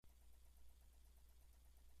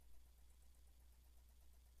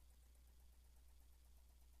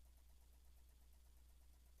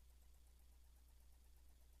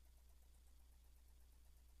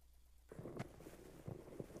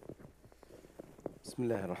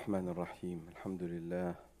بسم الله الرحمن الرحيم. الحمد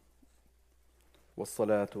لله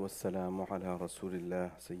والصلاة والسلام على رسول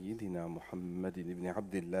الله سيدنا محمد بن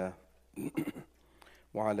عبد الله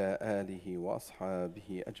وعلى آله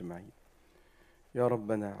وأصحابه أجمعين. يا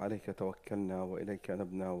ربنا عليك توكلنا وإليك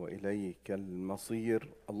نبنا وإليك المصير.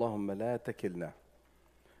 اللهم لا تكلنا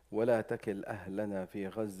ولا تكل أهلنا في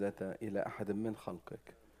غزة إلى أحد من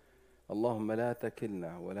خلقك. اللهم لا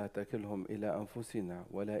تكلنا ولا تكلهم إلى أنفسنا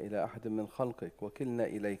ولا إلى أحد من خلقك، وكلنا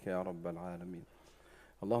إليك يا رب العالمين.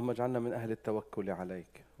 اللهم اجعلنا من أهل التوكل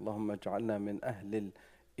عليك، اللهم اجعلنا من أهل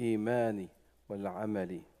الإيمان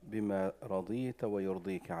والعمل بما رضيت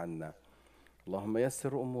ويرضيك عنا. اللهم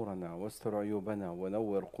يسر أمورنا واستر عيوبنا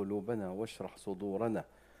ونور قلوبنا واشرح صدورنا.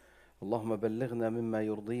 اللهم بلغنا مما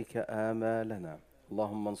يرضيك آمالنا.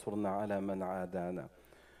 اللهم انصرنا على من عادانا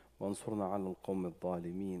وانصرنا على القوم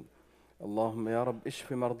الظالمين. اللهم يا رب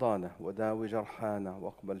اشف مرضانا وداوي جرحانا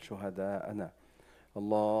واقبل شهداءنا.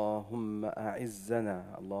 اللهم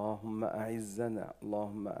أعزنا، اللهم أعزنا،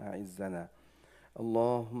 اللهم أعزنا.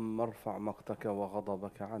 اللهم ارفع مقتك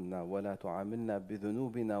وغضبك عنا ولا تعاملنا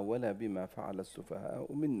بذنوبنا ولا بما فعل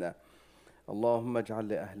السفهاء منا. اللهم اجعل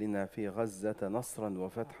لأهلنا في غزة نصرا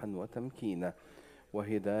وفتحا وتمكينا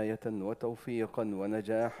وهداية وتوفيقا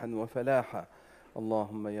ونجاحا وفلاحا.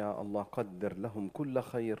 اللهم يا الله قدر لهم كل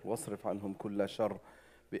خير واصرف عنهم كل شر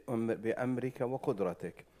بأمرك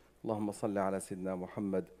وقدرتك. اللهم صل على سيدنا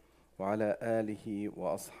محمد وعلى آله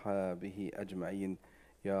وأصحابه أجمعين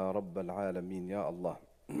يا رب العالمين يا الله.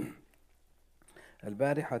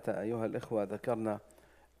 البارحة أيها الإخوة ذكرنا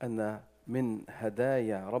أن من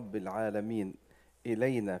هدايا رب العالمين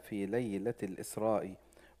إلينا في ليلة الإسراء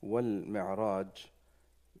والمعراج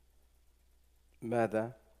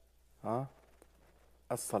ماذا؟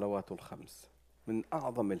 الصلوات الخمس من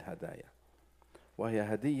أعظم الهدايا، وهي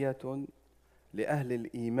هدية لأهل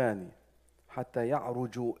الإيمان حتى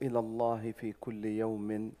يعرجوا إلى الله في كل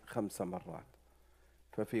يوم 5 مرات.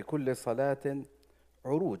 ففي كل صلاة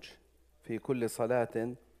عروج، في كل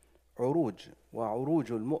صلاة عروج،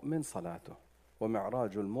 وعروج المؤمن صلاته،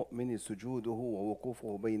 ومعراج المؤمن سجوده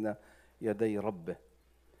ووقوفه بين يدي ربه.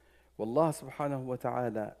 والله سبحانه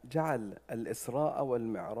وتعالى جعل الإسراء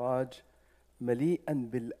والمعراج مليئا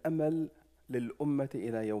بالأمل للأمة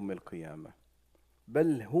إلى يوم القيامة،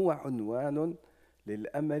 بل هو عنوان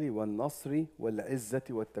للأمل والنصر والعزة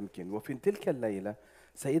والتمكين. وفي تلك الليلة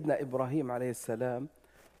سيدنا إبراهيم عليه السلام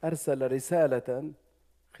أرسل رسالة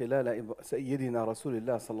خلال سيدنا رسول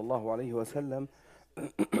الله صلى الله عليه وسلم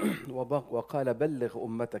وقال: بلغ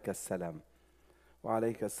أمتك السلام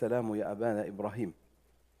وعليك السلام يا أبانا إبراهيم.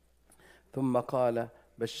 ثم قال: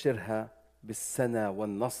 بشرها بالسنة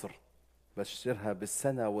والنصر، بشرها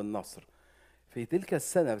بالسنة والنصر. في تلك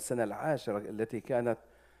السنة، السنة العاشرة التي كانت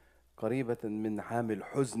قريبة من عام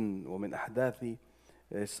الحزن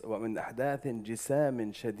ومن أحداث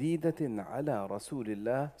جسام شديدة على رسول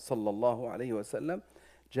الله صلى الله عليه وسلم،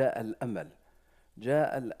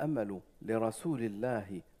 جاء الأمل لرسول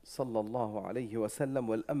الله صلى الله عليه وسلم،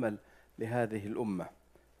 والأمل لهذه الأمة.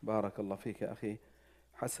 بارك الله فيك أخي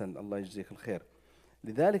حسن، الله يجزيك الخير.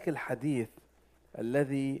 لذلك الحديث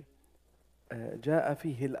الذي جاء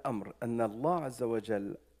فيه الأمر أن الله عز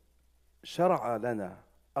وجل شرع لنا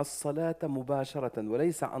الصلاة مباشرة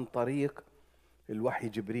وليس عن طريق الوحي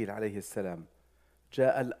جبريل عليه السلام.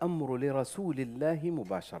 جاء الأمر لرسول الله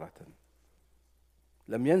مباشرة،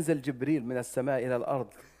 لم ينزل جبريل من السماء إلى الأرض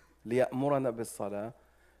ليأمرنا بالصلاة،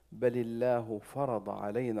 بل الله فرض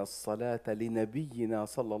علينا الصلاة لنبينا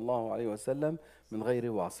صلى الله عليه وسلم من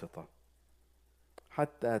غير واسطة،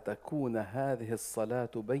 حتى تكون هذه الصلاة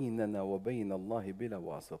بيننا وبين الله بلا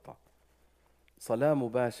واسطة. صلاة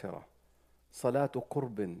مباشرة، صلاة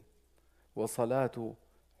قرب، وصلاة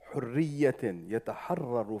حرية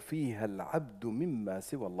يتحرر فيها العبد مما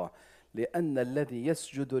سوى الله، لأن الذي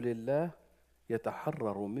يسجد لله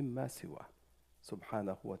يتحرر مما سواه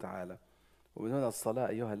سبحانه وتعالى. ومن هنا الصلاة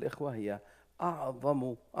أيها الإخوة هي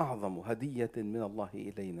أعظم هدية من الله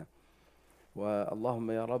إلينا.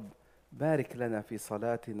 واللهم يا رب بارك لنا في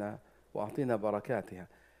صلاتنا وأعطينا بركاتها.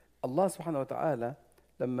 الله سبحانه وتعالى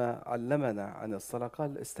لما علمنا عن الصلاة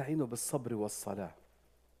قال: استعينوا بالصبر والصلاة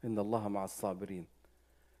إن الله مع الصابرين.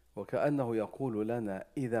 وكأنه يقول لنا: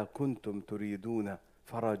 إذا كنتم تريدون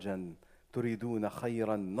فرجا، تريدون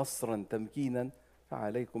خيرا، نصرا، تمكينا،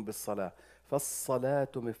 فعليكم بالصلاة.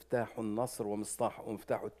 فالصلاة مفتاح النصر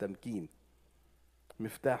ومفتاح التمكين،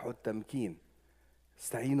 مفتاح التمكين.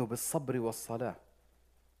 استعينوا بالصبر والصلاة،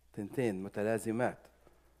 تنتين متلازمات،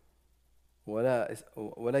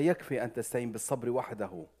 ولا يكفي أن تستعين بالصبر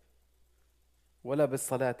وحده ولا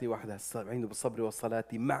بالصلاة وحدها، استعينوا بالصبر والصلاة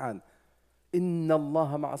معا إن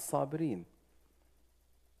الله مع الصابرين.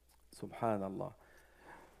 سبحان الله.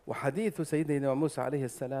 وحديث سيدنا موسى عليه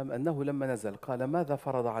السلام أنه لما نزل قال ماذا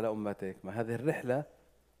فرض على أمتك؟ ما هذه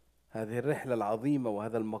الرحلة العظيمة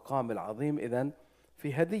وهذا المقام العظيم، إذن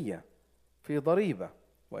في هدية، في ضريبة،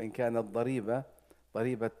 وإن كانت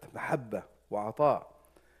ضريبة محبة وعطاء.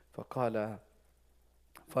 فقال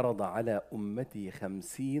فرض على أمتي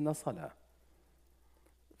 50 صلاة.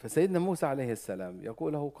 فسيدنا موسى عليه السلام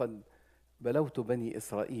يقول له قد بلوت بني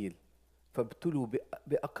إسرائيل فابتلوا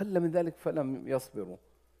بأقل من ذلك فلم يصبروا،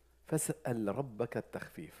 فاسأل ربك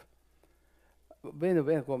التخفيف. بيني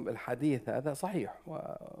وبينكم الحديث هذا صحيح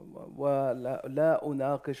ولا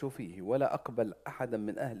أناقش فيه، ولا أقبل أحدا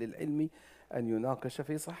من أهل العلم أن يناقش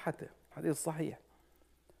في صحته، حديث صحيح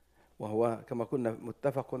وهو كما كنا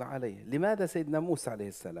متفق عليه. لماذا سيدنا موسى عليه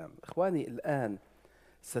السلام؟ إخواني الآن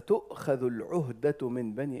ستؤخذ العهدة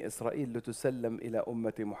من بني إسرائيل لتسلم إلى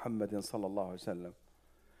أمة محمد صلى الله عليه وسلم،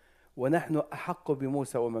 ونحن أحق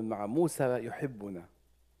بموسى ومن معه. موسى يحبنا،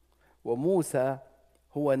 وموسى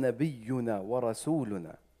هو نبينا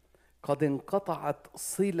ورسولنا، قد انقطعت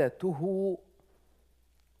صلته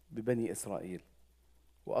ببني إسرائيل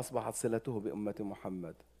وأصبحت صلته بأمة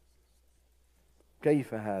محمد.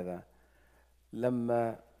 كيف هذا؟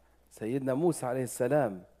 لما سيدنا موسى عليه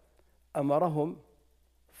السلام أمرهم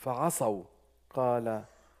فعصوا قال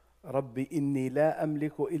رب إني لا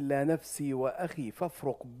أملك إلا نفسي وأخي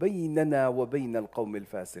فافرق بيننا وبين القوم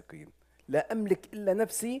الفاسقين. لا أملك إلا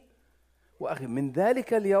نفسي وأخي. من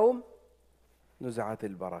ذلك اليوم نزعت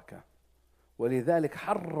البركة، ولذلك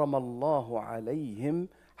حرم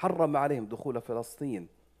عليهم دخول فلسطين،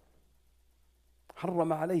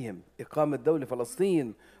 حرم عليهم إقامة دولة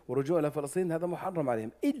فلسطين ورجوع إلى فلسطين، هذا محرم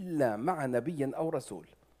عليهم إلا مع نبي أو رسول.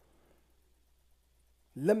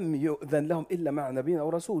 لم يؤذن لهم إلا مع نبي أو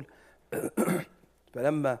رسول.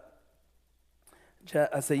 فلما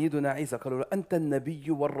جاء سيدنا عيسى قالوا له أنت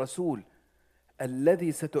النبي والرسول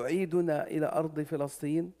الذي ستعيدنا إلى أرض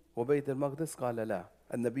فلسطين وبيت المقدس؟ قال لا،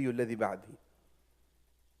 النبي الذي بعدي،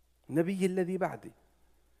 النبي الذي بعدي.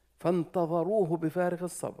 فانتظروه بفارغ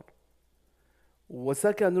الصبر،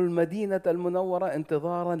 وسكنوا المدينة المنورة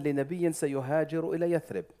انتظارا لنبي سيهاجر إلى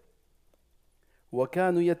يثرب،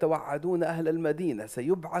 وكانوا يتوعدون أهل المدينة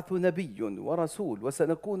سيبعث نبي ورسول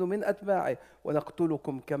وسنكون من أتباعه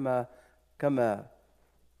ونقتلكم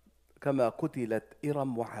كما قتلت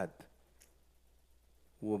إرم وعاد.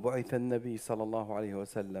 وبعث النبي صلى الله عليه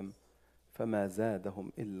وسلم فما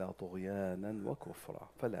زادهم إلا طغيانا وكفرا،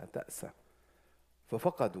 فلا تأس.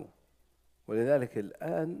 ففقدوا. ولذلك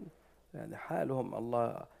الآن يعني حالهم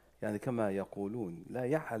الله، يعني كما يقولون لا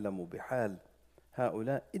يعلم بحال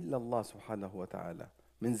هؤلاء إلا الله سبحانه وتعالى.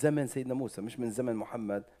 من زمن سيدنا موسى، مش من زمن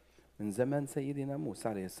محمد، من زمن سيدنا موسى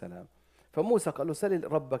عليه السلام. فموسى قال له سل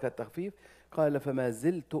ربك التخفيف، قال فما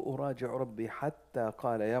زلت أراجع ربي حتى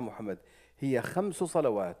قال يا محمد هي 5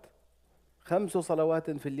 صلوات، 5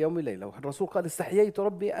 صلوات في اليوم والليلة. والرسول قال استحييت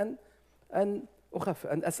ربي أن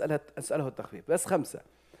أسأله التخفيف، بس 5.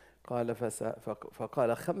 قال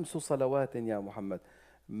فقال 5 صلوات يا محمد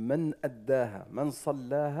من أداها من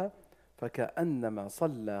صلاها فكأنما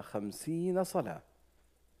صلى 50 صلاة.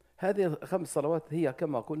 هذه 5 صلوات هي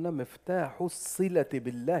كما قلنا مفتاح الصلة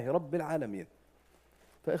بالله رب العالمين.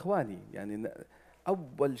 فإخواني يعني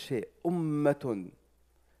أول شيء أمة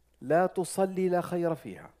لا تصلي لا خير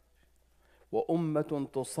فيها، وأمة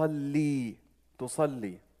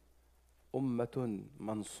تصلي أمة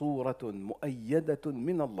منصورة مؤيدة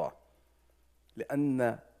من الله،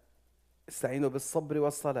 لأن استعينوا بالصبر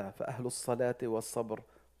والصلاة فأهل الصلاة والصبر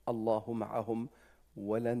الله معهم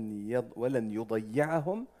ولن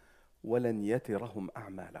يضيعهم ولن يترهم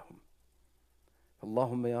أعمالهم.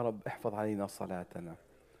 اللهم يا رب احفظ علينا صلاتنا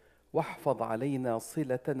واحفظ علينا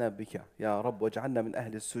صلتنا بك يا رب، واجعلنا من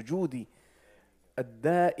أهل السجود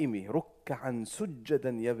الدائم ركعا سجدا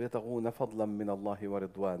يبتغون فضلا من الله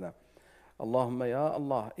ورضوانا. اللهم يا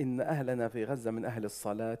الله إن أهلنا في غزة من أهل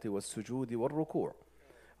الصلاة والسجود والركوع،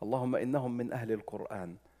 اللهم إنهم من أهل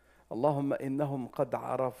القرآن، اللهم إنهم قد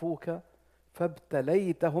عرفوك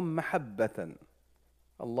فابتليتهم محبة،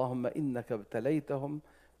 اللهم إنك ابتليتهم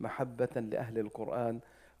محبة لأهل القرآن،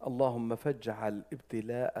 اللهم فاجعل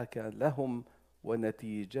ابتلاءك لهم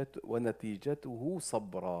ونتيجته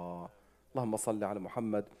صبرا. اللهم صل على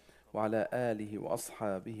محمد وعلى آله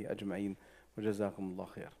وأصحابه أجمعين، وجزاكم الله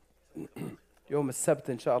خير. يوم السبت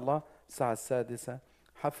إن شاء الله الساعة 6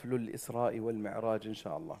 حفل الإسراء والمعراج إن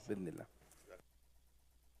شاء الله بإذن الله.